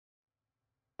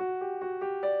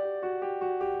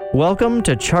Welcome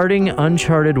to Charting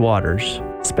Uncharted Waters,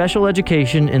 Special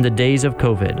Education in the Days of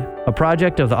COVID, a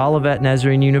project of the Olivet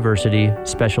Nazarene University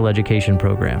Special Education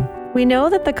Program. We know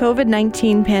that the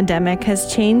COVID-19 pandemic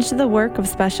has changed the work of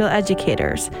special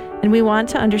educators, and we want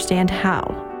to understand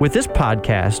how. With this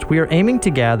podcast, we are aiming to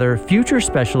gather future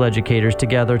special educators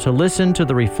together to listen to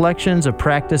the reflections of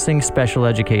practicing special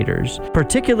educators,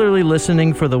 particularly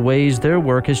listening for the ways their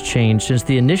work has changed since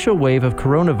the initial wave of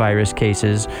coronavirus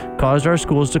cases caused our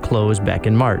schools to close back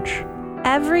in March.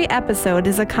 Every episode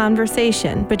is a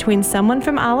conversation between someone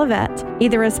from Olivet,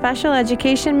 either a special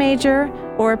education major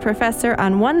or a professor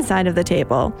on one side of the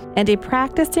table, and a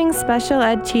practicing special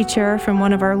ed teacher from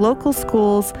one of our local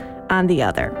schools on the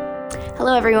other.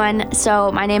 Hello, everyone.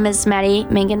 So my name is Maddie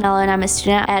Manganello, and I'm a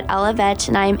student at Olivet,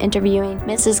 and I'm interviewing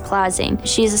Mrs. Clausing.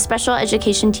 She's a special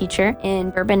education teacher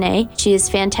in Bourbonnais. She is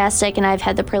fantastic, and I've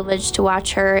had the privilege to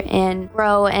watch her and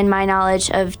grow in my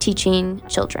knowledge of teaching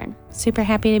children. Super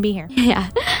happy to be here. Yeah.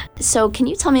 So can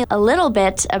you tell me a little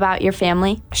bit about your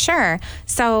family? Sure.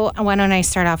 So why don't I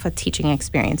start off with teaching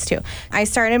experience too? I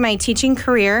started my teaching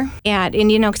career at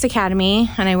Indian Oaks Academy,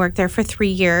 and I worked there for 3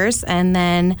 years. And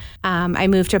then I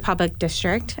moved to a public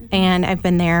district, and I've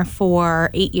been there for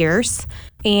 8 years.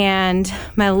 And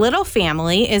my little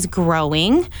family is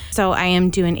growing. So I am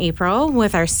due in April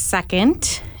with our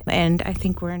second, and I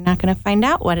think we're not going to find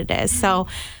out what it is. So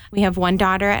we have one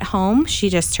daughter at home. She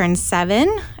just turned 7.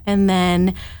 And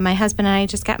then my husband and I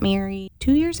just got married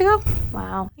 2 years ago.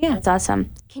 Wow. Yeah. That's awesome.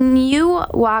 Can you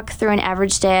walk through an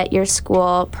average day at your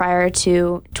school prior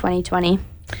to 2020?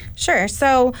 Sure.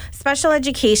 So special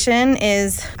education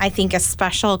is, I think, a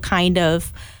special kind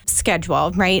of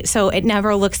schedule, right? So it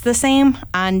never looks the same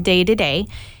on day to day.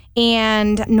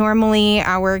 And normally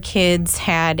our kids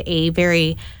had a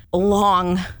very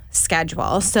long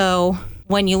schedule. So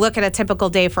when you look at a typical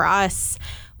day for us,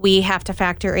 we have to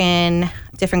factor in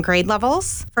different grade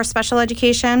levels for special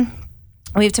education.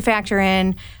 We have to factor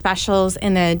in specials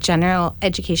in the general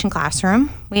education classroom.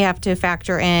 We have to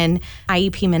factor in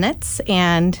IEP minutes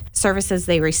and services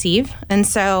they receive. And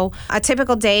so a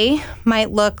typical day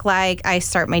might look like I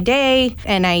start my day,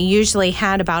 and I usually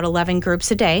had about 11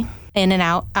 groups a day in and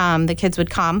out. The kids would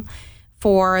come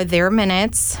for their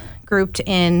minutes grouped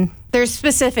in their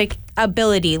specific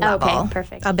ability level. Okay,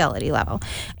 perfect. Ability level.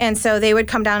 And so they would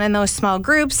come down in those small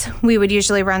groups. We would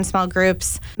usually run small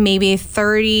groups, maybe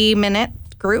 30-minute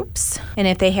groups. And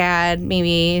if they had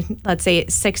maybe, let's say,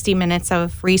 60 minutes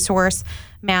of resource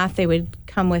math, they would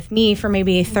come with me for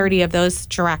maybe 30 of those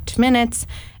direct minutes.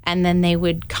 And then they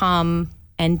would come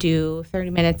and do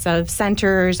 30 minutes of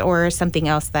centers or something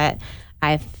else that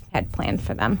I've had planned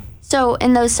for them. So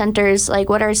in those centers, like,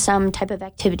 what are some type of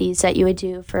activities that you would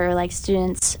do for like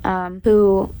students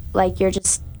who, like, you're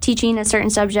just teaching a certain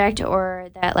subject, or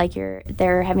that like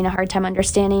they're having a hard time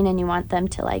understanding and you want them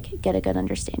to like get a good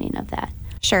understanding of that?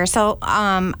 Sure. So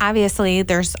obviously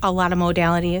there's a lot of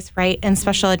modalities, right, in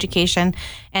special education.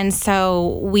 And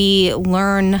so we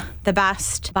learn the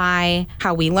best by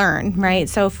how we learn, right?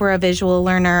 So if we're a visual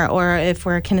learner, or if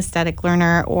we're a kinesthetic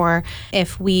learner, or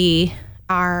if we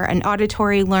are an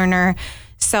auditory learner.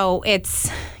 So it's,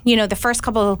 the first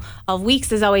couple of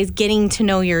weeks is always getting to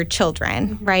know your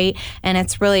children, right? And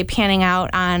it's really panning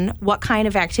out on what kind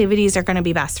of activities are going to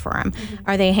be best for them. Mm-hmm.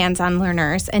 Are they hands-on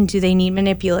learners? And do they need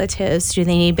manipulatives? Do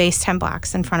they need base 10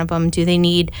 blocks in front of them? Do they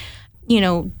need,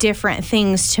 different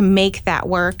things to make that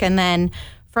work? And then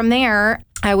from there,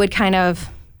 I would kind of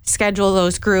schedule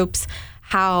those groups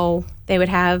how they would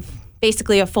have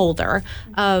basically a folder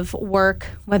of work,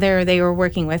 whether they were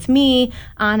working with me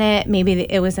on it, maybe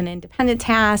it was an independent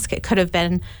task, it could have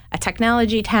been a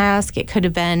technology task, it could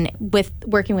have been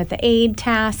working with the aid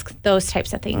task, those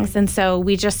types of things. And so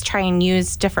we just try and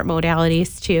use different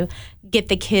modalities to get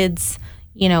the kids,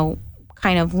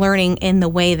 kind of learning in the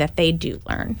way that they do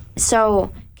learn.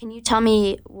 So can you tell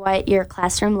me what your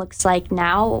classroom looks like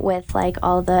now with like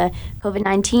all the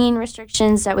COVID-19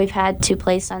 restrictions that we've had to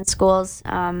place on schools?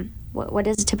 What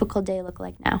does a typical day look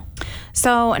like now?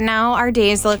 So now our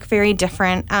days look very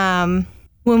different.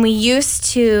 When we used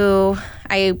to,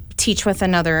 I teach with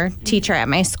another teacher at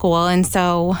my school, and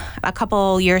so a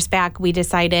couple years back we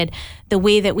decided the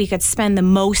way that we could spend the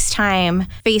most time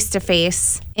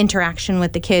face-to-face interaction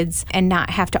with the kids and not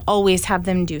have to always have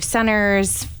them do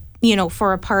centers,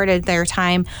 for a part of their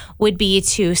time, would be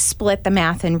to split the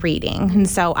math and reading. And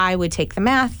so I would take the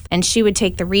math and she would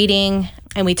take the reading.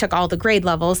 and we took all the grade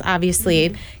levels,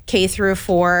 obviously K through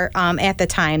 4 at the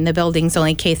time. The building's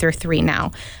only K through 3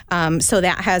 now. So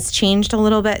that has changed a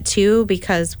little bit too,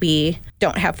 because we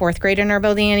don't have 4th grade in our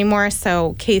building anymore.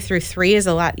 So K through 3 is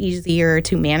a lot easier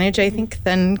to manage, I think,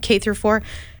 than K through 4.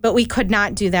 But we could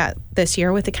not do that this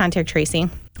year with the contact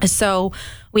tracing. So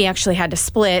we actually had to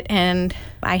split, and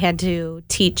I had to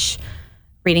teach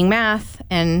reading math,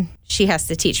 and she has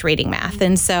to teach reading math.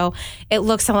 And so it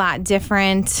looks a lot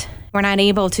different. We're not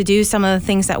able to do some of the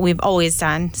things that we've always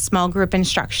done, small group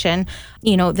instruction,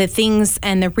 the things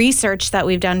and the research that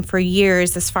we've done for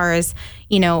years as far as,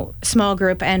 small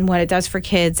group and what it does for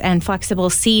kids and flexible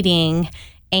seating.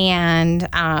 And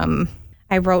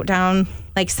I wrote down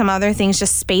like some other things,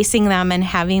 just spacing them and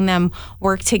having them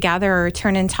work together or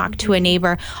turn and talk to a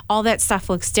neighbor. All that stuff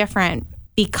looks different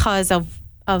because of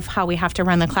how we have to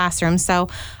run the classroom. So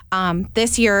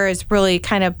this year is really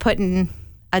kind of putting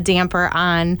a damper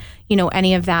on,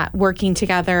 any of that working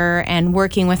together and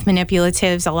working with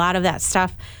manipulatives. A lot of that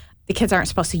stuff the kids aren't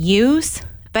supposed to use.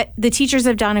 But the teachers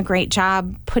have done a great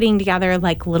job putting together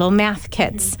like little math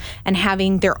kits and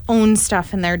having their own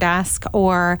stuff in their desk.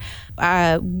 Or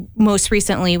most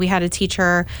recently, we had a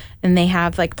teacher and they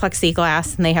have like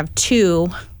plexiglass and they have 2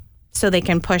 so they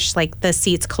can push like the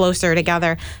seats closer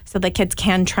together so the kids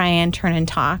can try and turn and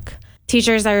talk.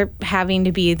 Teachers are having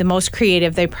to be the most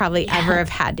creative they probably ever have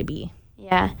had to be.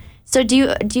 Yeah. So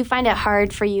do you find it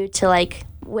hard for you to like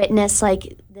witness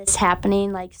like this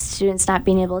happening, like students not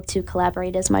being able to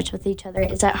collaborate as much with each other?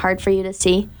 Is that hard for you to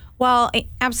see? Well,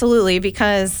 absolutely,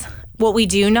 because what we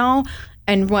do know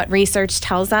and what research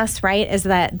tells us, right, is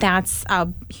that that's a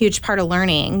huge part of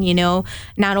learning.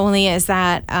 Not only is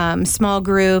that small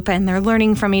group and they're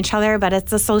learning from each other, but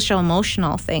it's a social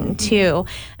emotional thing too.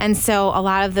 And so a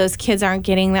lot of those kids aren't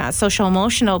getting that social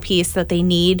emotional piece that they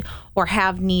need or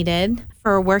have needed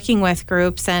for working with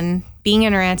groups and being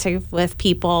interactive with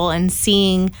people and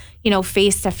seeing,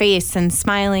 face to face and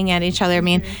smiling at each other. I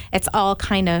mean, it's all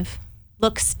kind of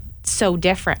looks so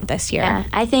different this year. Yeah,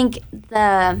 I think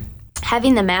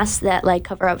having the masks that like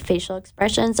cover up facial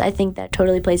expressions, I think that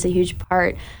totally plays a huge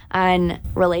part on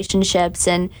relationships,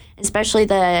 and especially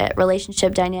the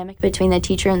relationship dynamic between the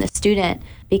teacher and the student.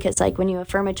 Because like when you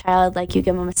affirm a child, like you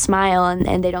give them a smile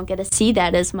and they don't get to see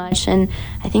that as much. And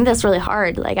I think that's really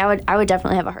hard. Like I would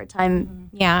definitely have a hard time.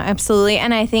 Yeah, absolutely.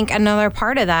 And I think another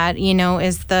part of that,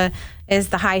 is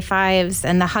the high fives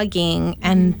and the hugging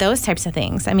and those types of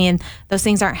things. I mean, those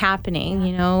things aren't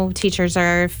happening. Teachers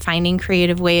are finding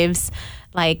creative ways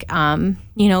like,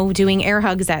 doing air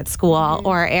hugs at school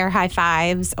or air high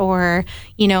fives or,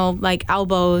 like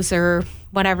elbows or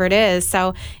whatever it is.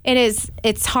 So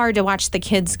it's hard to watch the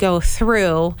kids go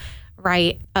through,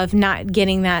 right, of not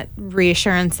getting that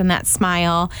reassurance and that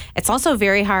smile. It's also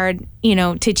very hard,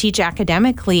 to teach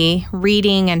academically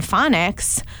reading and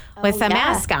phonics with a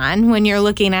mask on when you're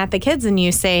looking at the kids and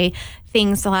you say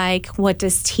things like, what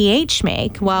does TH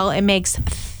make? Well, it makes th.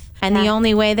 And the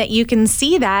only way that you can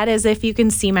see that is if you can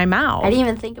see my mouth. I didn't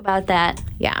even think about that.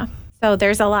 Yeah. So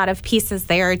there's a lot of pieces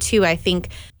there too, I think,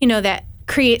 that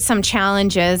create some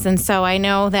challenges. And so I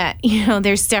know that,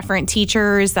 there's different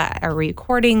teachers that are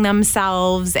recording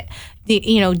themselves,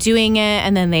 doing it,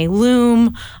 and then they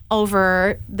loom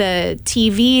over the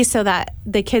TV so that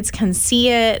the kids can see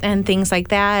it and things like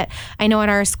that. I know in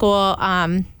our school,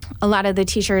 a lot of the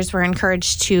teachers were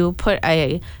encouraged to put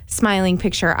a smiling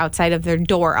picture outside of their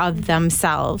door of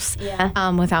themselves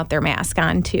without their mask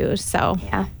on too. So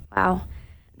yeah, wow.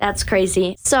 That's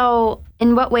crazy. So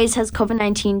in what ways has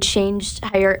COVID-19 changed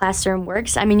how your classroom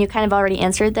works? I mean, you kind of already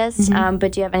answered this,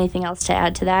 but do you have anything else to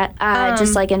add to that?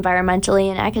 Just like environmentally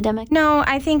and academic? No,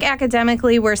 I think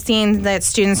academically we're seeing that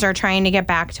students are trying to get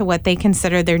back to what they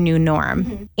consider their new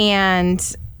norm.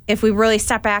 And if we really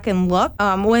step back and look,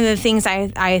 one of the things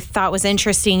I thought was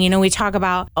interesting, we talk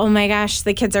about, oh my gosh,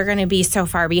 the kids are going to be so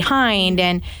far behind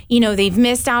and, they've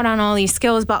missed out on all these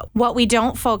skills. But what we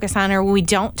don't focus on or we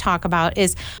don't talk about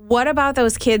is what about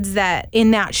those kids that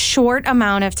in that short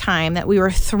amount of time that we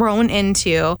were thrown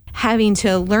into having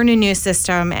to learn a new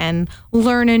system and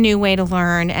learn a new way to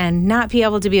learn and not be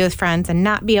able to be with friends and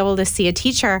not be able to see a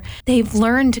teacher, they've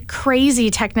learned crazy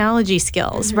technology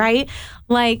skills, right?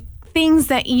 Like, things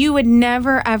that you would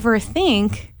never, ever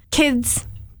think kids,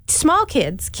 small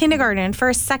kids, kindergarten,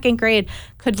 first, second grade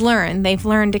could learn. They've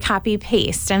learned to copy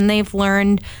paste and they've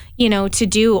learned, to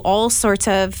do all sorts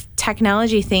of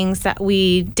technology things that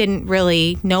we didn't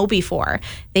really know before.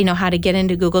 They know how to get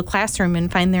into Google Classroom and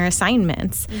find their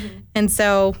assignments. And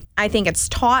so I think it's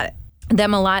taught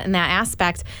them a lot in that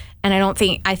aspect. And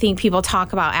I think people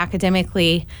talk about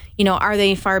academically, are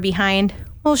they far behind?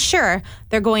 well, sure,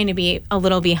 they're going to be a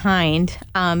little behind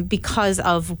because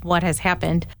of what has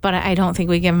happened. But I don't think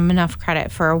we give them enough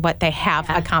credit for what they have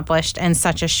accomplished in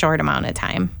such a short amount of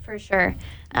time. For sure.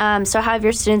 So how have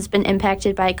your students been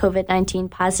impacted by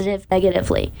COVID-19, positive,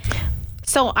 negatively?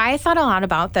 So I thought a lot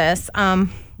about this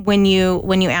when you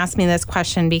asked me this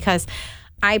question, because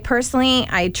I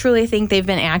truly think they've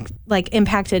been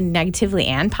impacted negatively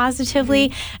and positively.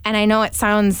 Mm-hmm. And I know it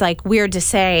sounds like weird to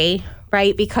say,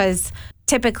 right? Because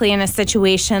typically in a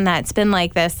situation that's been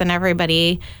like this and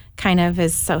everybody kind of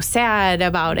is so sad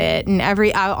about it and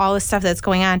all the stuff that's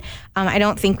going on, I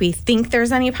don't think we think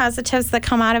there's any positives that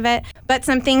come out of it. But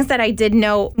some things that I did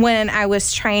note when I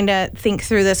was trying to think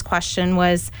through this question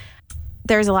was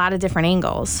there's a lot of different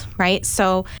angles, right?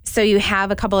 So you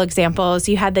have a couple examples.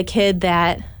 You had the kid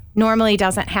that normally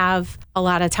doesn't have a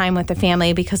lot of time with the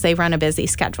family because they run a busy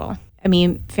schedule. I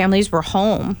mean, families were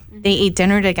home. Mm-hmm. They ate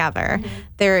dinner together. Mm-hmm.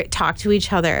 They talked to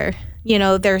each other. You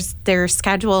know, their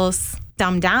schedules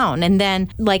dumbed down. And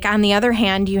then, like, on the other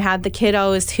hand, you had the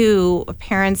kiddos who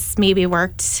parents maybe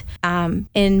worked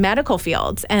in medical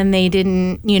fields and they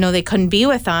couldn't be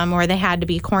with them, or they had to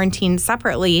be quarantined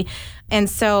separately. And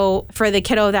so for the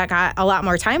kiddo that got a lot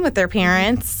more time with their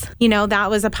parents, that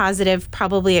was a positive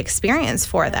probably experience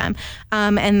for them.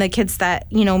 And the kids that,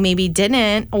 maybe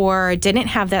didn't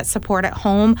have that support at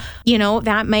home,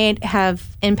 that might have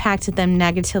impacted them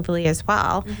negatively as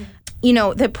well.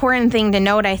 Mm-hmm. The important thing to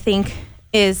note, I think,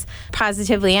 is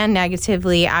positively and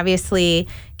negatively, obviously,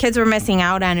 kids were missing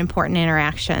out on important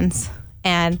interactions.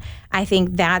 And I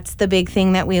think that's the big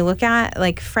thing that we look at,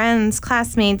 like friends,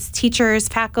 classmates, teachers,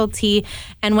 faculty.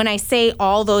 And when I say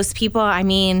all those people, I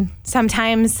mean,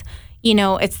 sometimes,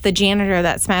 it's the janitor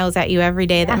that smiles at you every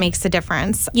day that makes a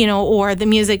difference, or the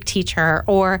music teacher,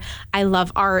 or I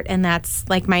love art and that's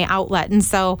like my outlet. And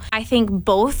so I think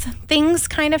both things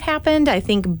kind of happened. I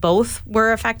think both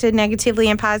were affected negatively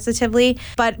and positively.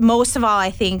 But most of all, I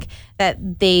think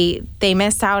that they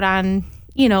missed out on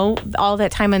all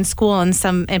that time in school and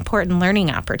some important learning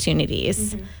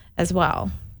opportunities as well.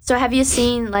 So have you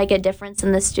seen like a difference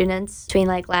in the students between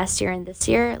like last year and this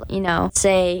year?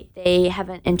 Say they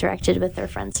haven't interacted with their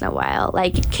friends in a while.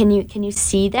 Like, can you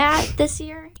see that this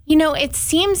year? It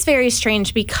seems very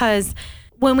strange because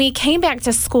when we came back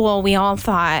to school, we all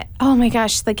thought, oh my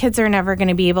gosh, the kids are never going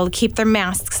to be able to keep their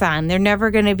masks on. They're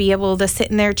never going to be able to sit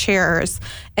in their chairs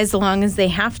as long as they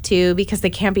have to because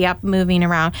they can't be up moving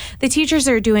around. The teachers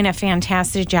are doing a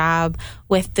fantastic job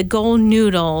with the gold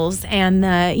noodles and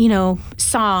the,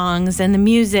 songs and the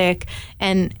music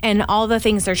and all the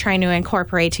things they're trying to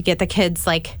incorporate to get the kids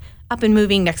like up and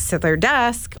moving next to their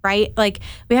desk, right? Like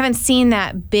we haven't seen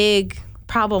that big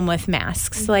problem with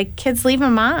masks. Like kids leave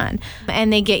them on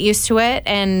and they get used to it.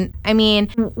 And I mean,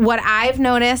 what I've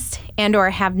noticed and or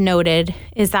have noted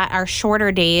is that our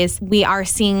shorter days, we are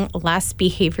seeing less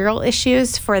behavioral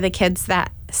issues for the kids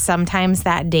that sometimes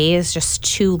that day is just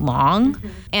too long. Mm-hmm.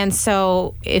 And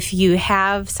so if you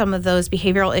have some of those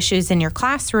behavioral issues in your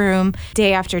classroom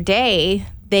day after day,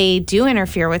 they do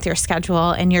interfere with your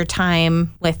schedule and your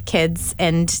time with kids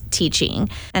and teaching.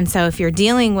 And so if you're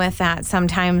dealing with that,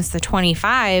 sometimes the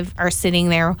 25 are sitting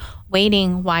there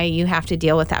waiting while you have to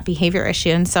deal with that behavior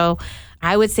issue. And so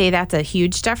I would say that's a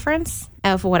huge difference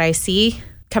of what I see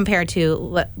compared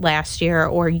to last year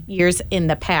or years in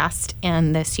the past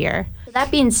and this year.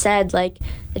 That being said, like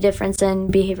the difference in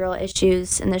behavioral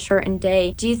issues in the shortened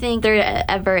day, do you think there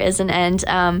ever is an end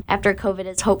after COVID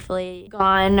is hopefully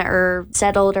gone or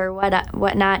settled or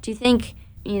whatnot? Do you think,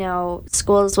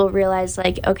 schools will realize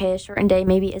like, okay, a shortened day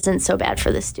maybe isn't so bad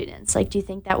for the students? Like, do you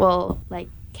think that will like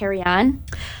carry on?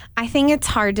 I think it's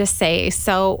hard to say.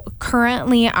 So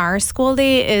currently our school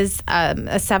day is a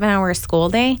 7-hour school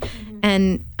day. Mm-hmm.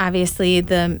 And obviously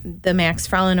the max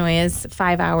for Illinois is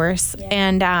 5 hours. Yeah.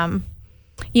 And,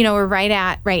 we're right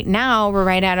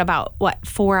at about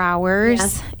 4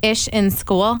 hours-ish in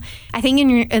school. I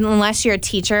think unless you're a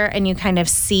teacher and you kind of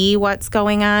see what's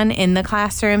going on in the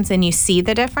classrooms and you see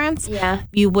the difference,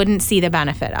 you wouldn't see the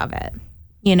benefit of it.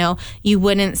 You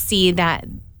wouldn't see that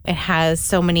it has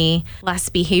so many less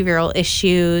behavioral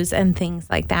issues and things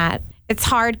like that. It's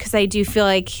hard because I do feel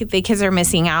like the kids are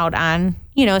missing out on,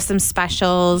 some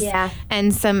specials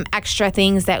and some extra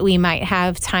things that we might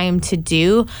have time to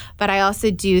do. But I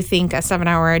also do think a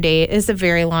 7-hour a day is a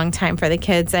very long time for the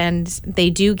kids, and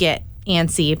they do get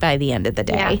antsy by the end of the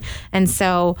day. Yeah. And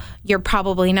so you're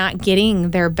probably not getting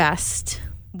their best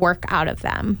work out of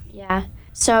them. Yeah.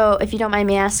 So if you don't mind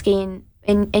me asking,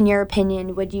 in your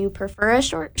opinion, would you prefer a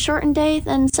shortened day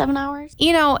than 7 hours?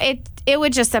 It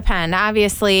would just depend.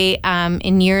 Obviously,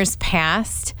 in years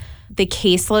past, the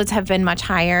caseloads have been much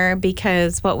higher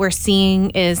because what we're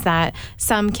seeing is that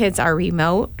some kids are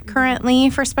remote currently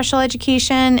for special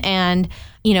education. And,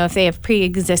 if they have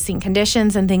pre-existing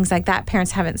conditions and things like that,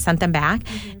 parents haven't sent them back.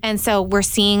 And so we're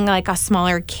seeing like a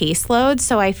smaller caseload.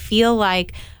 So I feel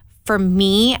like for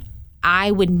me,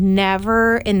 I would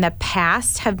never in the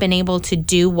past have been able to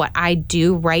do what I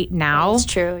do right now. That's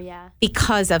true, yeah.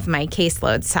 Because of my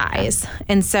caseload size.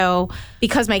 And so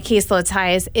because my caseload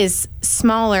size is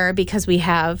smaller because we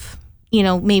have,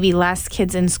 maybe less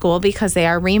kids in school because they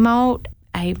are remote,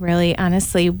 I really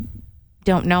honestly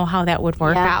don't know how that would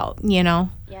work out,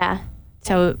 Yeah.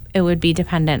 So it would be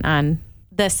dependent on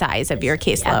the size of your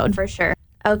caseload. Yeah, for sure.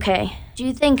 Okay. Do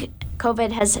you think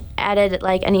COVID has added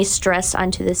like any stress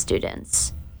onto the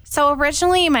students? So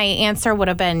originally my answer would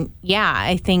have been, yeah,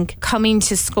 I think coming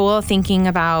to school thinking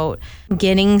about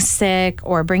getting sick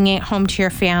or bringing it home to your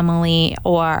family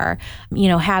or,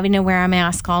 having to wear a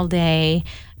mask all day.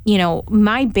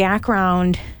 My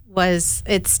background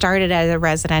it started at a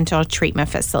residential treatment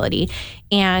facility,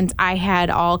 and I had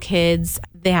all kids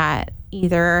that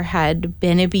either had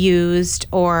been abused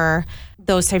or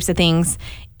those types of things.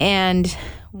 And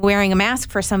wearing a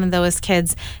mask for some of those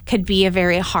kids could be a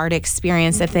very hard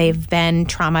experience if they've been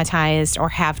traumatized or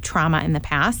have trauma in the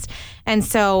past. And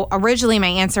so originally my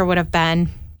answer would have been,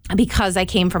 because I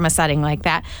came from a setting like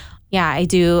that, yeah, I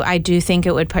do think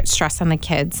it would put stress on the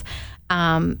kids.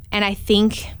 And I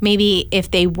think maybe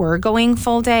if they were going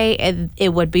full day,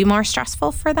 it would be more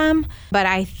stressful for them. But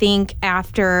I think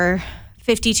after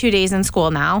 52 days in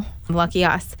school now, lucky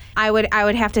us, I would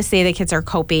have to say the kids are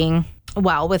coping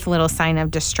well with little sign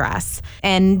of distress.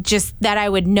 And just that I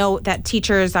would note that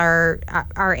teachers are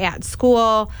at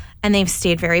school and they've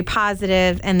stayed very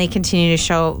positive and they continue to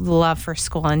show love for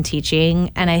school and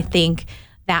teaching. And I think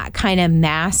that kind of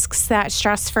masks that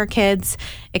stress for kids.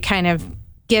 It kind of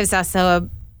gives us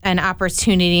an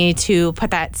opportunity to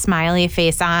put that smiley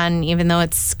face on, even though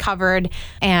it's covered,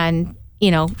 and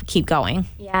keep going.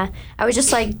 Yeah. I would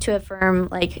just like to affirm,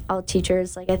 all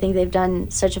teachers, I think they've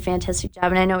done such a fantastic job.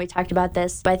 And I know we talked about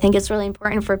this, but I think it's really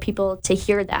important for people to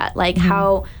hear that,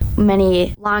 how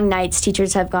many long nights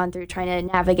teachers have gone through trying to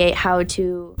navigate how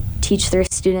to teach their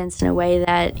students in a way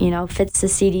that, fits the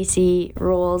CDC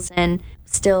rules and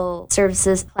still serves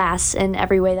this class in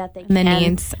every way that they can. The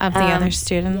needs of the other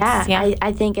students. Yeah.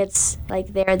 I think it's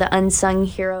they're the unsung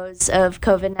heroes of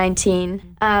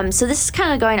COVID-19. So this is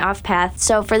kind of going off path.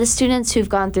 So for the students who've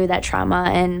gone through that trauma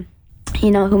and,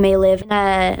 who may live in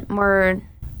a more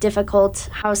difficult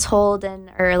household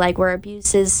or where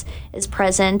abuse is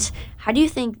present, how do you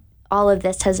think all of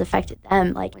this has affected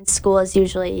them? When school is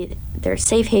usually their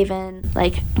safe haven,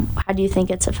 how do you think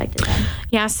it's affected them?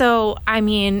 Yeah, so,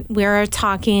 we're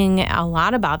talking a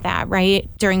lot about that, right,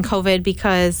 during COVID,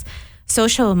 because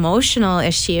social emotional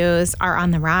issues are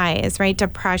on the rise, right?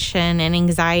 Depression and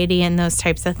anxiety and those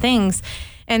types of things.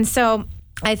 And so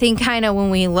I think kind of when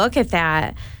we look at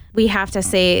that, we have to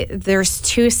say there's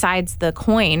two sides of the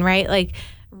coin, right?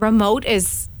 Remote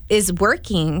is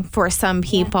working for some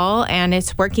people, and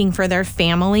it's working for their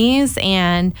families,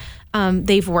 and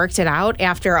they've worked it out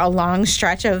after a long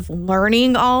stretch of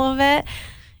learning all of it.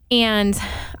 And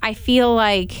I feel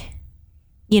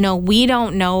we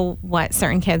don't know what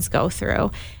certain kids go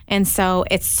through. And so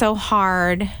it's so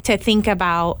hard to think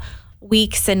about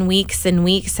weeks and weeks and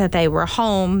weeks that they were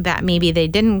home, that maybe they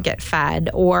didn't get fed,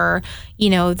 or,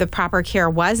 the proper care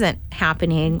wasn't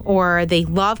happening, or they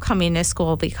love coming to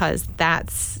school because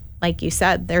that's, like you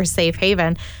said, their safe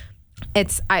haven.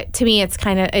 To me, it's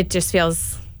it just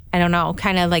feels, I don't know,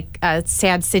 kind of like a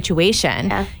sad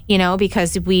situation,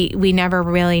 because we never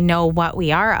really know what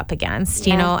we are up against,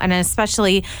 and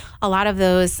especially a lot of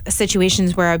those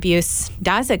situations where abuse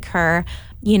does occur,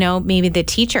 maybe the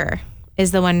teacher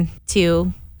is the one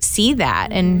to see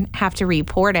that and have to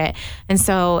report it. And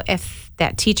so if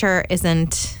that teacher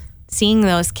isn't seeing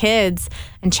those kids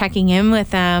and checking in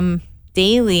with them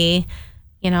daily,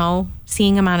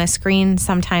 seeing them on a screen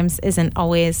sometimes isn't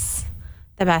always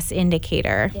the best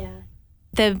indicator. Yeah.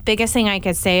 The biggest thing I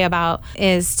could say about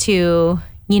is to,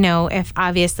 if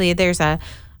obviously there's a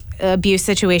abuse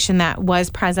situation that was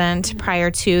present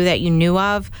prior to that you knew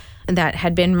of, that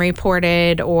had been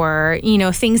reported, or,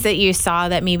 things that you saw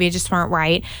that maybe just weren't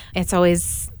right, it's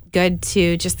always good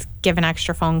to just give an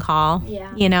extra phone call,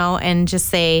 and just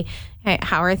say, hey,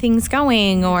 how are things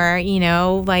going? Or,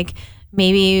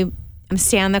 maybe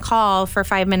stay on the call for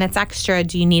 5 minutes extra.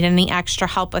 Do you need any extra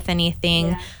help with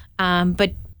anything? Yeah.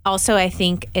 But also, I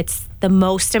think it's the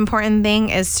most important thing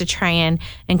is to try and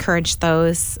encourage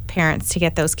those parents to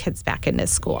get those kids back into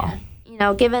school. Yeah.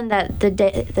 Now, given that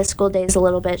the school day is a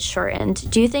little bit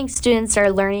shortened, do you think students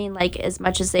are learning like as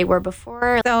much as they were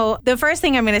before? So the first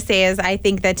thing I'm going to say is I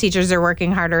think that teachers are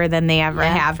working harder than they ever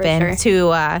have been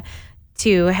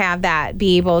to have that,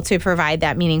 be able to provide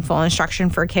that meaningful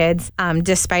instruction for kids,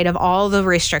 despite of all the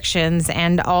restrictions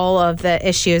and all of the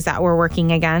issues that we're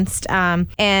working against.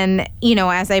 And, you know,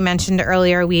 as I mentioned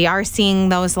earlier, we are seeing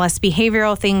those less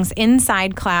behavioral things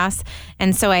inside class.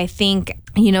 And so I think,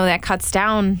 you know, that cuts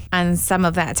down on some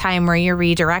of that time where you're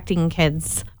redirecting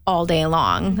kids all day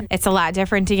long. It's a lot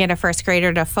different to get a first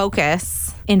grader to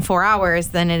focus in 4 hours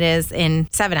than it is in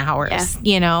 7 hours,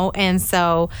 you know? And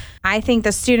so I think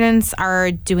the students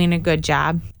are doing a good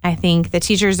job. I think the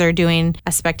teachers are doing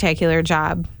a spectacular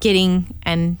job getting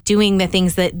and doing the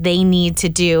things that they need to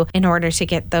do in order to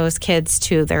get those kids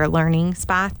to their learning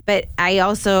spot. But I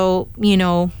also, you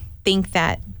know, think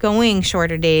that going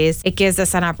shorter days, it gives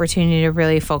us an opportunity to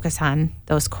really focus on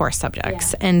those core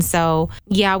subjects. Yeah. And so,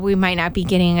 we might not be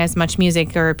getting as much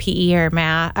music or PE or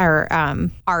math or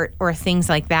art or things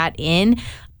like that in,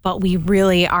 but we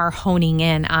really are honing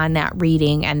in on that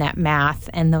reading and that math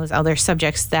and those other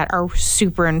subjects that are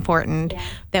super important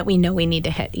that we know we need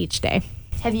to hit each day.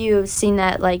 Have you seen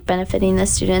that like benefiting the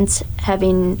students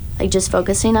having like just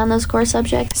focusing on those core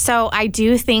subjects? So I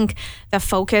do think the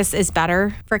focus is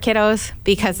better for kiddos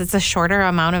because it's a shorter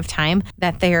amount of time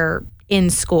that they're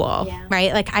in school,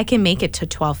 right? Like I can make it to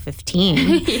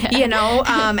 12:15, you know?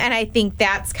 And I think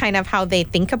that's kind of how they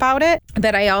think about it.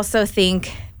 But I also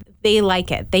think they like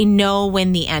it. They know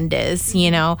when the end is, you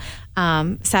know?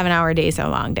 7-hour days are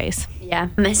long days. Yeah.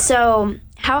 So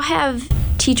how have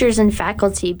teachers and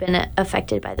faculty been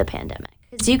affected by the pandemic?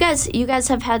 Because you guys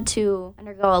have had to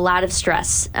undergo a lot of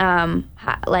stress. How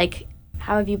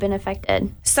have you been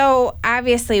affected? So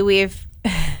obviously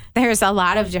there's a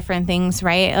lot of different things,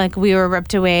 right? Like we were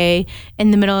ripped away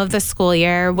in the middle of the school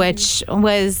year, which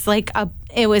was like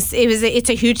it's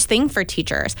a huge thing for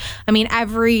teachers. I mean,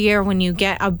 every year when you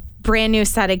get a brand new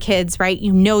set of kids, right,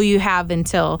 you know you have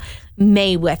until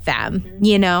May with them,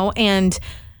 you know, and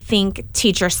think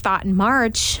teachers thought in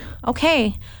March,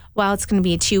 okay, well, it's going to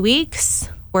be 2 weeks.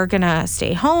 We're going to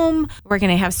stay home. We're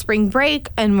going to have spring break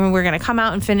and we're going to come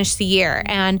out and finish the year.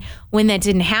 And when that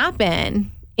didn't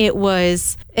happen, it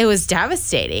was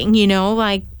devastating, you know,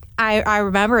 like I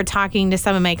remember talking to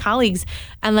some of my colleagues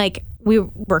and like we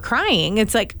were crying.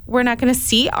 It's like, we're not going to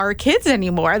see our kids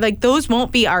anymore. Like those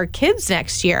won't be our kids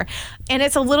next year. And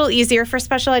it's a little easier for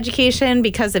special education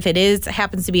because if it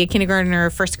happens to be a kindergartner or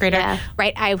first grader,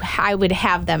 right, I would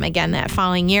have them again that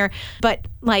following year. But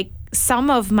like some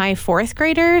of my fourth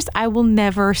graders, I will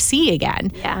never see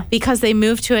again because they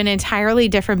moved to an entirely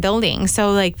different building.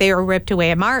 So like they were ripped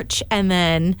away in March and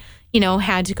then, you know,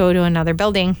 had to go to another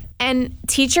building. And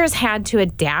teachers had to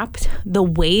adapt the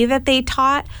way that they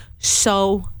taught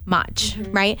so much,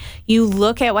 right? You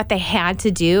look at what they had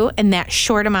to do in that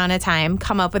short amount of time,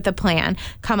 come up with a plan,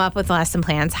 come up with lesson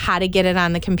plans, how to get it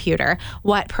on the computer,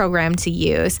 what program to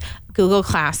use, Google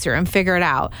Classroom, figure it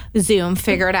out, Zoom,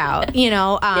 figure it out, you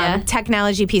know,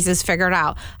 technology pieces, figure it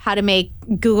out, how to make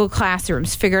Google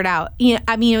Classrooms, figure it out. You know,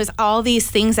 I mean, it was all these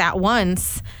things at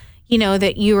once, you know,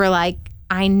 that you were like,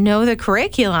 I know the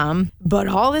curriculum, but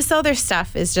all this other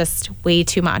stuff is just way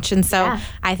too much. And so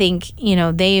I think, you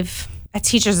know,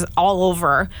 teachers all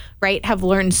over, right, have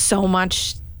learned so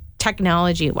much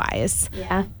technology-wise.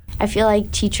 Yeah. I feel like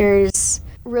teachers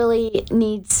really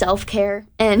need self-care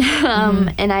and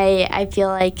and I feel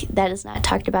like that is not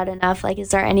talked about enough. Like, is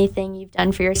there anything you've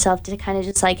done for yourself to kind of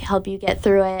just like help you get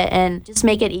through it and just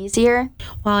make it easier?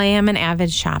 Well, I am an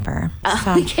avid shopper.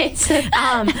 Okay. So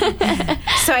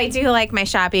I do like my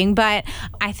shopping, but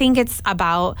I think it's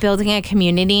about building a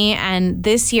community, and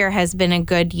this year has been a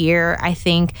good year, I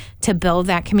think, to build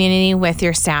that community with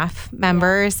your staff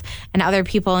members and other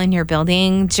people in your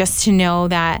building, just to know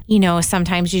that, you know,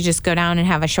 sometimes you just go down and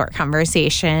have a short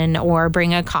conversation or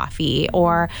bring a coffee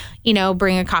or, you know,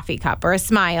 bring a coffee cup or a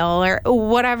smile or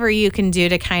whatever you can do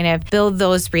to kind of build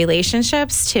those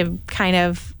relationships to kind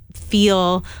of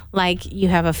feel like you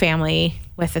have a family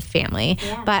with a family.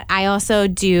 Yeah. But I also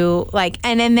do like,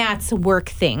 and then that's work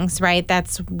things, right?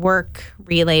 That's work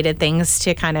related things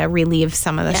to kind of relieve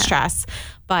some of the stress.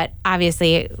 But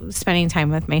obviously spending time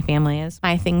with my family is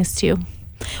my things too.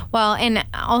 Well, and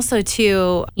also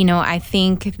too, you know, I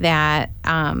think that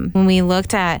when we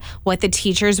looked at what the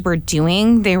teachers were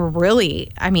doing, they were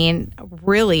really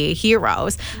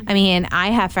heroes. Mm-hmm. I mean, I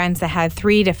have friends that had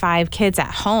 3 to 5 kids at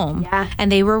home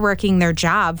and they were working their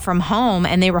job from home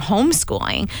and they were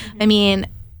homeschooling. Mm-hmm. I mean,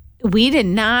 we did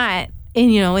not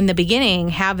in the beginning,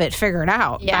 have it figured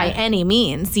out by any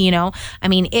means, I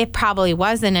mean, it probably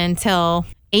wasn't until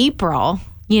April,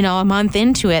 a month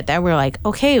into it that we're like,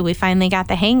 okay, we finally got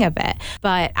the hang of it.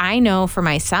 But I know for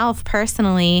myself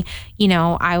personally,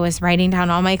 I was writing down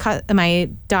all my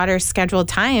daughter's scheduled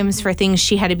times for things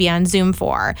she had to be on Zoom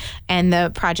for and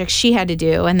the projects she had to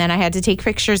do. And then I had to take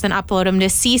pictures and upload them to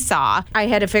Seesaw. I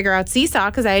had to figure out Seesaw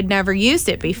because I had never used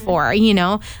it before,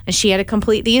 and she had to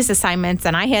complete these assignments.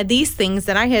 And I had these things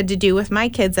that I had to do with my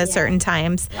kids at certain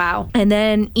times. Wow. And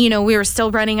then, we were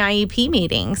still running IEP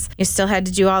meetings. You still had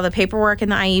to do all the paperwork in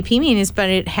the IEP meetings, but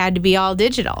it had to be all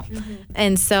digital.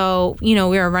 And so, we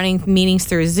were running meetings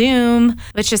through Zoom,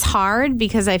 which is hard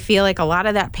because I feel like a lot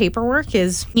of that paperwork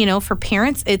is, for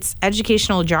parents, it's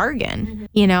educational jargon.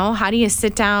 How do you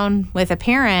sit down with a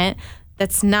parent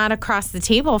that's not across the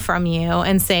table from you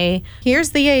and say,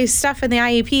 here's the stuff in the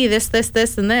IEP,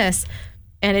 this, and this.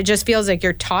 And it just feels like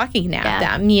you're talking at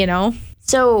them,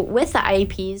 So with the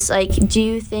IEPs, do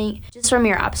you think, just from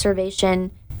your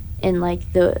observation in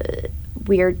the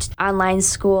weird online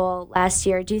school last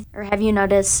year, or have you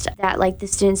noticed that the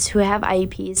students who have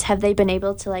IEPs, have they been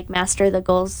able to master the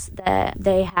goals that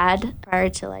they had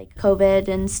prior to COVID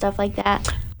and stuff like that?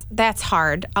 That's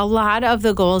hard. A lot of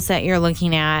the goals that you're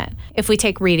looking at, if we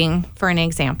take reading for an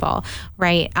example,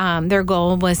 right? Their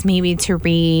goal was maybe to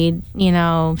read,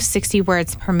 60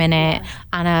 words per minute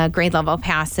on a grade level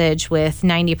passage with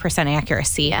 90%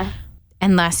 accuracy. Yeah.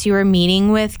 Unless you were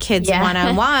meeting with kids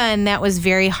one-on-one, that was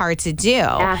very hard to do.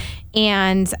 Yeah.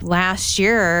 And last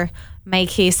year, my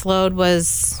caseload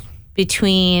was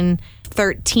between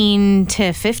 13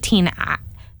 to 15.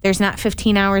 There's not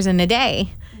 15 hours in a day,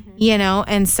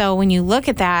 And so when you look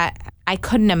at that, I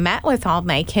couldn't have met with all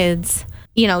my kids,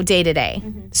 day to day.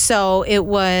 So it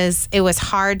was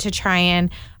hard to try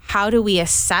and, how do we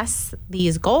assess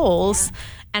these goals? Yeah.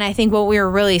 And I think what we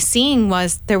were really seeing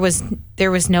was there was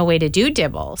no way to do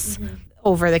dibbles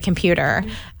over the computer.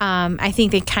 I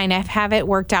think they kind of have it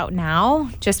worked out now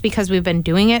just because we've been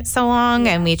doing it so long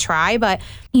and we try. But,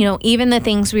 even the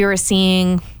things we were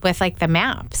seeing with the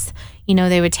maps,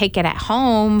 they would take it at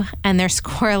home and their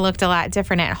score looked a lot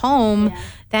different at home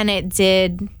than it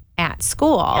did at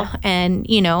school. And,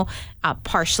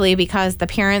 partially because the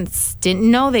parents didn't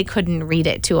know they couldn't read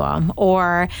it to them,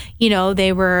 or,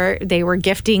 they were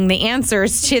gifting the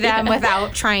answers to them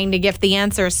without trying to gift the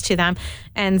answers to them.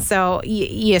 And so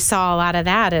you saw a lot of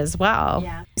that as well.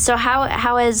 Yeah. So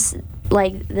how has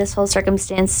this whole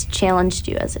circumstance challenged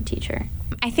you as a teacher?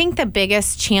 I think the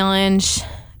biggest challenge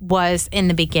was in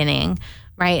the beginning,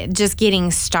 right? Just getting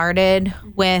started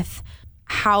with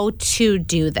how to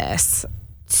do this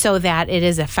so that it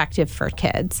is effective for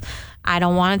kids. I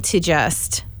don't want to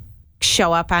just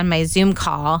show up on my Zoom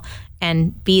call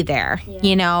and be there,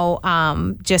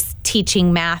 just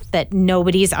teaching math that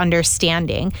nobody's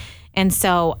understanding. And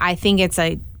so I think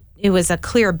it was a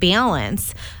clear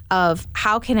balance of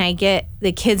how can I get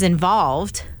the kids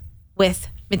involved with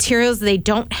materials they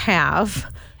don't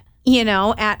have,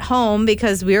 at home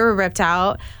because we were ripped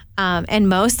out. And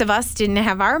most of us didn't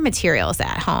have our materials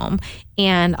at home.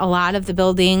 And a lot of the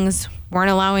buildings weren't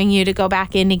allowing you to go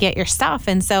back in to get your stuff.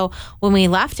 And so when we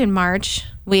left in March,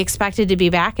 we expected to be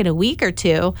back in a week or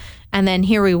two. And then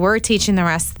here we were teaching the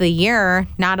rest of the year,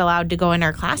 not allowed to go in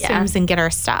our classrooms and get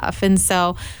our stuff. And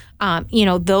so,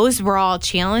 those were all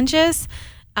challenges.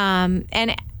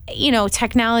 And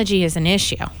technology is an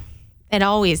issue. It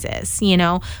always is.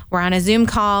 We're on a Zoom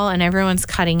call and everyone's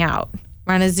cutting out.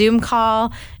 We're on a Zoom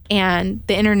call and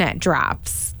the internet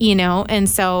drops, and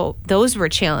so those were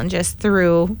challenges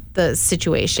through the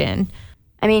situation.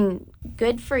 I mean,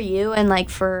 good for you and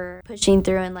for pushing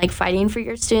through and fighting for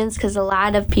your students, because a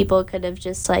lot of people could have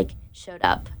just showed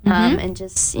up and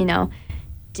just,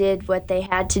 did what they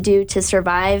had to do to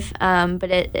survive.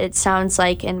 But it sounds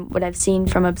like, and what I've seen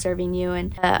from observing you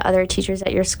and other teachers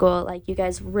at your school, you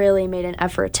guys really made an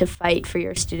effort to fight for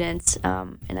your students.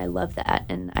 And I love that.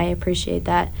 And I appreciate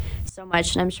that so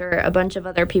much. And I'm sure a bunch of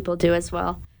other people do as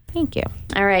well. Thank you.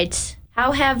 All right.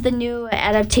 How have the new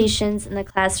adaptations in the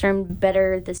classroom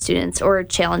bettered the students or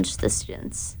challenged the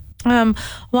students? Well,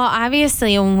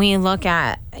 obviously, when we look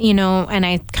at, and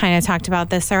I kind of talked about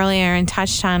this earlier and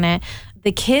touched on it,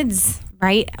 the kids,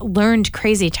 right, learned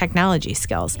crazy technology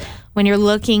skills. When you're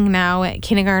looking now at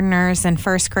kindergartners and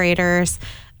first graders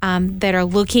that are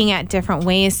looking at different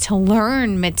ways to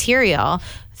learn material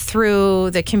through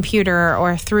the computer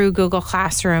or through Google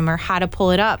Classroom, or how to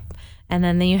pull it up And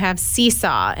then you have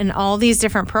Seesaw and all these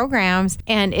different programs.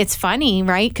 And it's funny,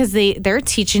 right? Because they're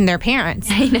teaching their parents.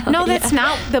 I know. No, that's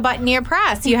not the button you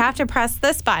press. You have to press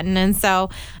this button. And so,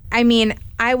 I mean,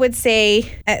 I would say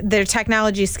their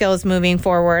technology skills moving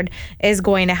forward is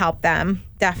going to help them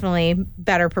definitely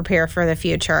better prepare for the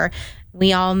future.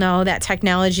 We all know that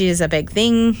technology is a big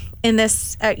thing in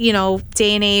this,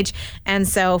 day and age. And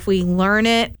so if we learn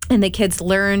it and the kids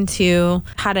learn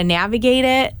how to navigate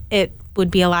it, it would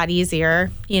be a lot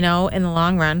easier, in the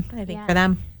long run, I think, for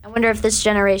them. I wonder if this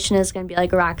generation is going to be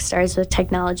like rock stars with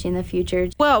technology in the future.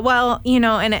 Well,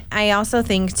 and I also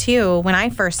think, too, when I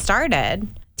first started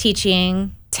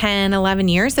teaching 10, 11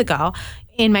 years ago,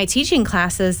 in my teaching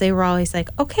classes, they were always like,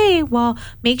 okay, well,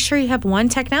 make sure you have one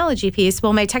technology piece.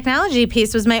 Well, my technology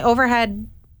piece was my overhead.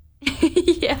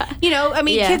 Yeah.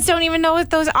 Kids don't even know what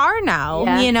those are now,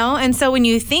 And so when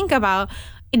you think about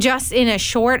just in a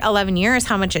short 11 years,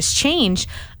 how much has changed,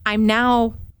 I'm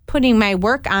now putting my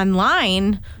work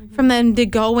online from them to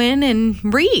go in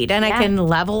and read. And I can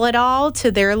level it all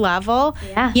to their level,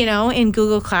 in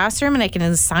Google Classroom, and I can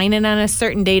assign it on a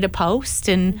certain day to post.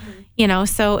 And,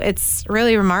 so it's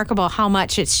really remarkable how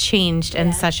much it's changed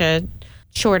in such a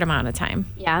short amount of time.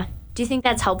 Yeah. Do you think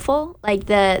that's helpful? Like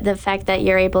the fact that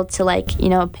you're able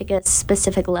to pick a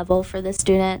specific level for the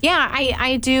student? Yeah,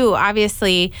 I do.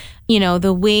 Obviously,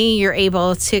 the way you're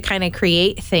able to kind of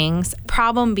create things.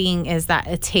 Problem being is that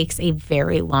it takes a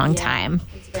very long time.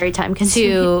 It's very time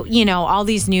consuming. To, all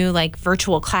these new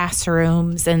virtual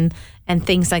classrooms and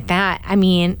things like that. I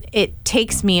mean, it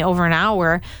takes me over an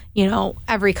hour.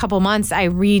 Every couple months I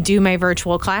redo my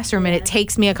virtual classroom and it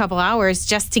takes me a couple hours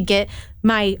just to get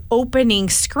my opening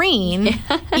screen,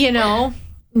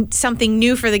 something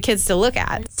new for the kids to look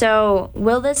at. So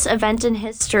will this event in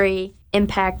history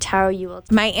impact how you will?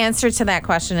 My answer to that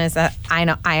question is that I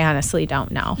honestly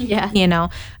don't know. Yeah.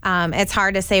 It's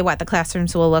hard to say what the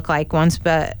classrooms will look like once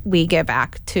we get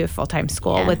back to full-time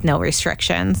school with no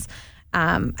restrictions.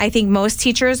 I think most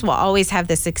teachers will always have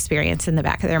this experience in the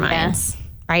back of their minds.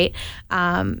 Right?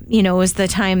 It was the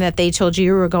time that they told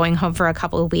you were going home for a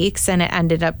couple of weeks and it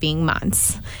ended up being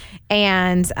months.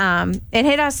 And it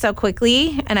hit us so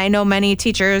quickly. And I know many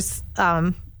teachers,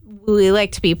 we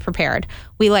like to be prepared.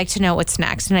 We like to know what's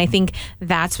next. And I think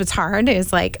that's what's hard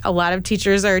is a lot of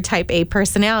teachers are type A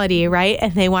personality, right?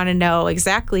 And they want to know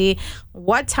exactly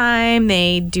what time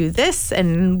they do this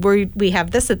and we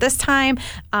have this at this time.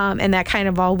 And that kind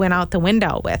of all went out the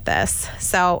window with this.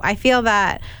 So I feel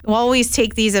that we'll always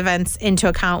take these events into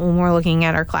account when we're looking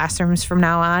at our classrooms from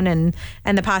now on and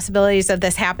the possibilities of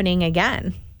this happening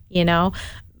again.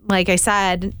 Like I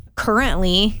said,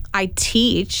 currently I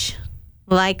teach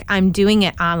like I'm doing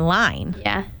it online.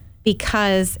 Yeah.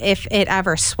 Because if it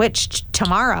ever switched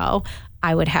tomorrow,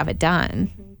 I would have it done,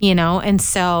 And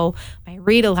so my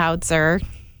read alouds are,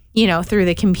 through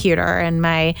the computer and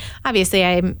obviously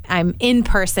I'm in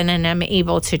person and I'm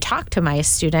able to talk to my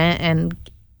student and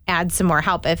add some more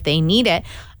help if they need it.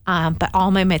 But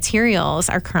all my materials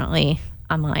are currently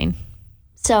online.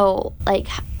 So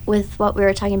with what we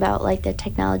were talking about, the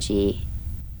technology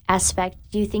aspect,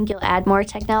 do you think you'll add more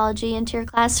technology into your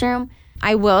classroom?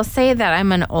 I will say that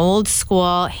I'm an old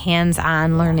school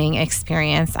hands-on learning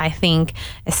experience. I think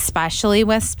especially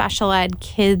with special ed,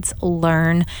 kids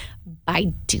learn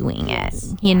by doing it,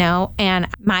 And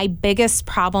my biggest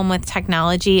problem with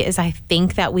technology is I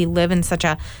think that we live in such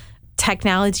a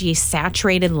technology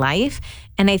saturated life,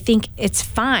 and I think it's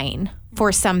fine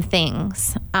for some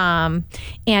things. And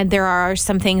there are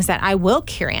some things that I will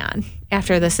carry on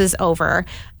after this is over,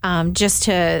 just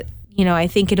to, I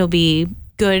think it'll be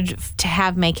good to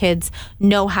have my kids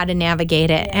know how to navigate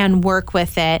it and work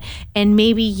with it and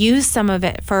maybe use some of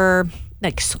it for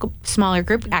smaller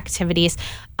group activities.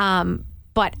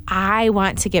 But I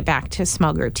want to get back to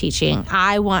small group teaching.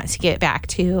 I want to get back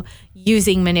to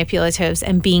using manipulatives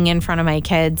and being in front of my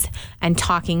kids and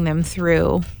talking them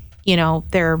through,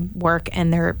 their work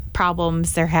and their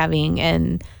problems they're having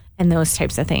and those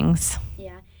types of things.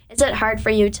 Yeah. Is it hard for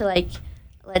you to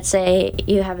let's say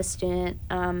you have a student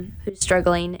who's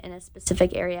struggling in a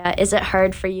specific area. Is it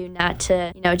hard for you not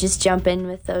to, just jump in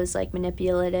with those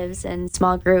manipulatives and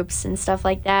small groups and stuff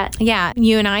like that? Yeah.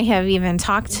 You and I have even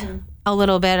talked a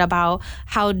little bit about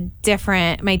how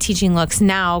different my teaching looks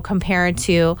now compared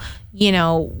to,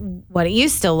 what it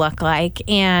used to look like.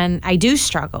 And I do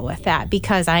struggle with that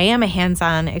because I am a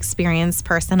hands-on experienced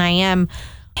person. I am,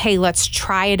 hey, let's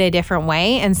try it a different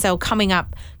way. And so coming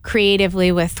up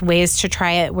creatively with ways to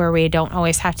try it where we don't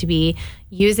always have to be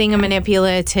using a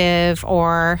manipulative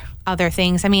or other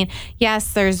things. I mean,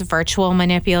 yes, there's virtual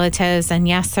manipulatives and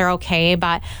yes, they're okay,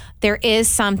 but there is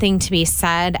something to be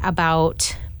said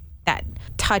about that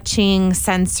touching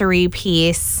sensory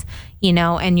piece,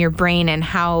 and your brain and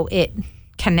how it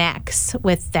connects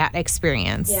with that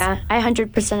experience. Yeah, I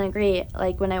 100% agree.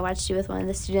 Like when I watched you with one of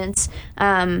the students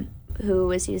who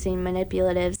was using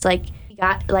manipulatives, like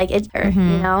got it her,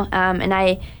 and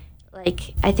I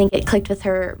think it clicked with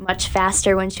her much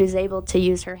faster when she was able to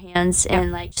use her hands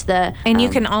and and you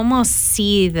can almost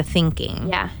see the thinking.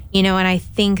 Yeah. And I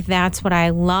think that's what I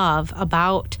love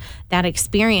about that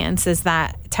experience is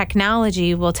that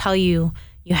technology will tell you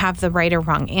have the right or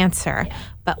wrong answer,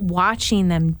 but watching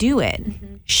them do it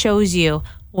shows you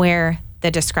where the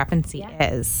discrepancy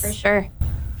is.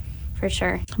 For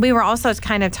sure. We were also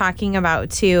kind of talking about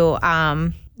too,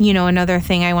 another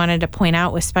thing I wanted to point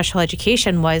out with special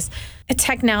education was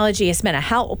technology has been a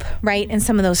help, right? In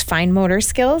some of those fine motor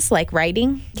skills like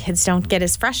writing, kids don't get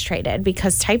as frustrated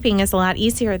because typing is a lot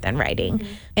easier than writing.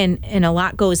 And a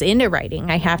lot goes into writing.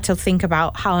 I have to think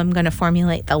about how I'm going to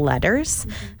formulate the letters,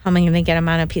 how am I going to get them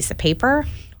on a piece of paper,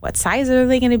 what size are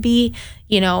they going to be,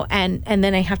 and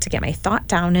then I have to get my thought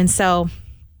down. And so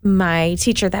my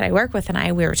teacher that I work with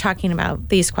and we were talking about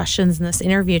these questions in this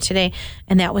interview today,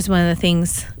 and that was one of the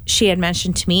things she had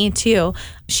mentioned to me too.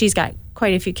 She's got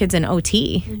quite a few kids in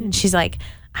OT, and she's like,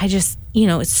 I just,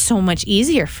 it's so much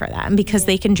easier for them because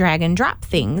they can drag and drop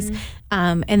things,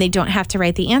 and they don't have to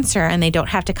write the answer, and they don't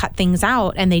have to cut things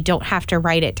out, and they don't have to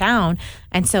write it down.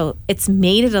 And so it's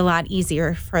made it a lot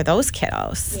easier for those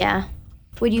kiddos. Yeah.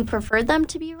 Would you prefer them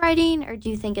to be writing, or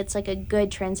do you think it's like a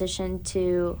good transition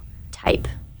to type?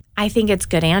 I think it's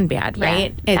good and bad,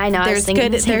 right? I know. There's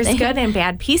good and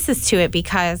bad pieces to it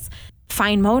because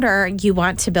fine motor, you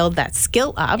want to build that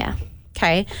skill up. Yeah.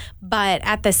 Okay. But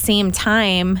at the same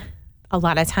time, a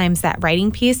lot of times that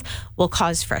writing piece will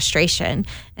cause frustration.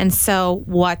 And so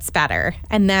what's better?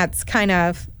 And that's kind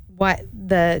of what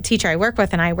the teacher I work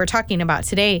with and I were talking about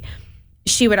today.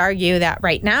 She would argue that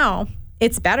right now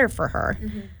it's better for her,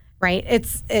 right?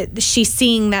 She's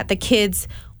seeing that the kids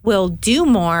will do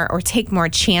more or take more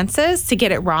chances to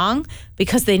get it wrong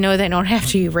because they know they don't have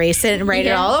to erase it and write it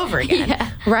all over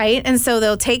again, right? And so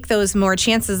they'll take those more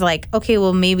chances like, okay,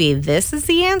 well, maybe this is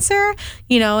the answer,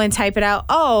 and type it out.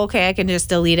 Oh, okay, I can just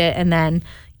delete it. And then,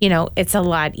 it's a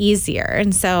lot easier.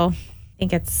 And so I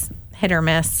think it's hit or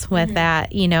miss with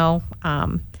that,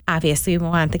 obviously we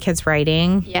want the kids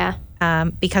writing. Yeah.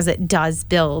 Because it does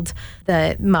build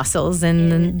the muscles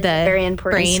and the very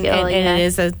important brain, skill, and it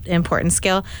is an important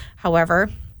skill. However,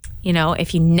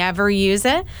 if you never use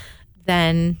it,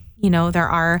 then, there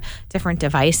are different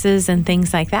devices and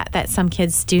things like that some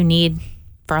kids do need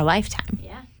for a lifetime.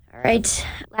 Yeah. All right.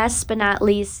 Last but not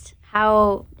least,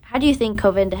 how do you think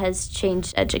COVID has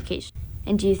changed education?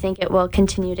 And do you think it will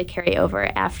continue to carry over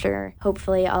after,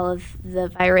 hopefully, all of the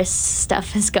virus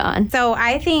stuff is gone? So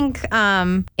I think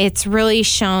it's really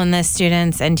shown the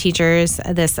students and teachers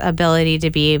this ability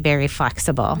to be very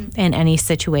flexible in any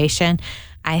situation.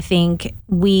 I think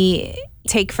we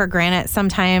take for granted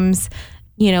sometimes,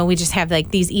 we just have like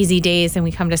these easy days and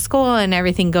we come to school and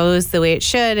everything goes the way it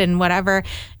should and whatever.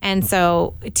 And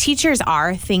so teachers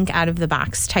are think out of the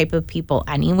box type of people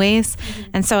anyways.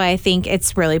 And so I think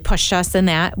it's really pushed us in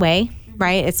that way,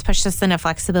 right? It's pushed us in a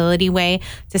flexibility way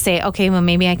to say, okay, well,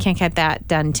 maybe I can't get that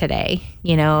done today.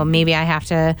 Maybe I have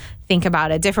to think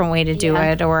about a different way to do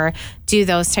it or do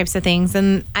those types of things.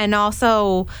 And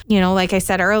also, like I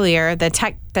said earlier,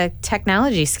 the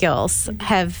technology skills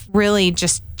have really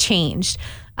just changed.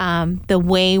 The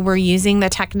way we're using the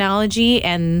technology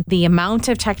and the amount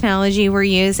of technology we're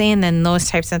using and those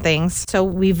types of things. So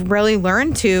we've really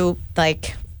learned to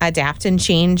adapt and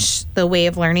change the way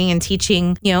of learning and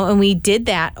teaching, and we did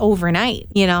that overnight.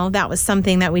 That was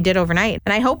something that we did overnight.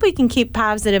 And I hope we can keep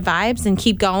positive vibes and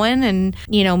keep going and,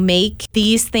 make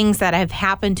these things that have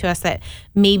happened to us that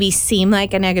maybe seem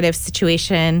like a negative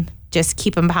situation, just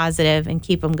keep them positive and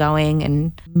keep them going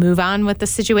and move on with the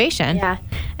situation. Yeah,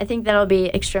 I think that'll be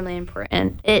extremely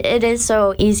important. It is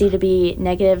so easy to be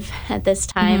negative at this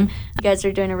time. You guys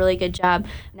are doing a really good job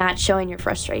not showing your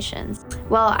frustrations.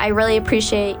 Well, I really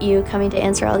appreciate you coming to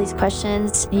answer all these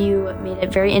questions. You made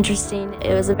it very interesting.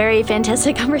 It was a very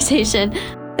fantastic conversation.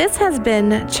 This has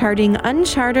been Charting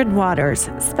Uncharted Waters,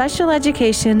 Special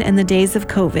Education in the Days of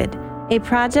COVID, a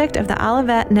project of the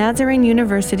Olivet Nazarene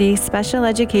University Special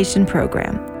Education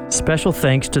Program. Special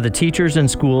thanks to the teachers and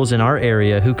schools in our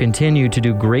area who continue to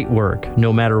do great work,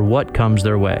 no matter what comes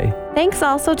their way. Thanks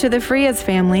also to the Frias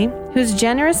family, whose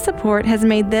generous support has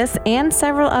made this and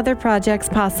several other projects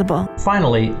possible.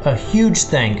 Finally, a huge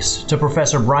thanks to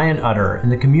Professor Brian Utter in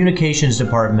the Communications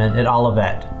Department at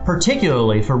Olivet,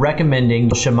 particularly for recommending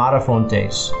Shimada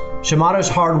Fontes. Shamato's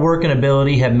hard work and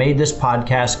ability have made this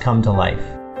podcast come to life.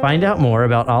 Find out more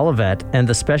about Olivet and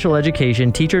the Special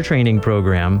Education Teacher Training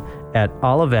Program at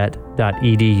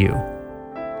olivet.edu.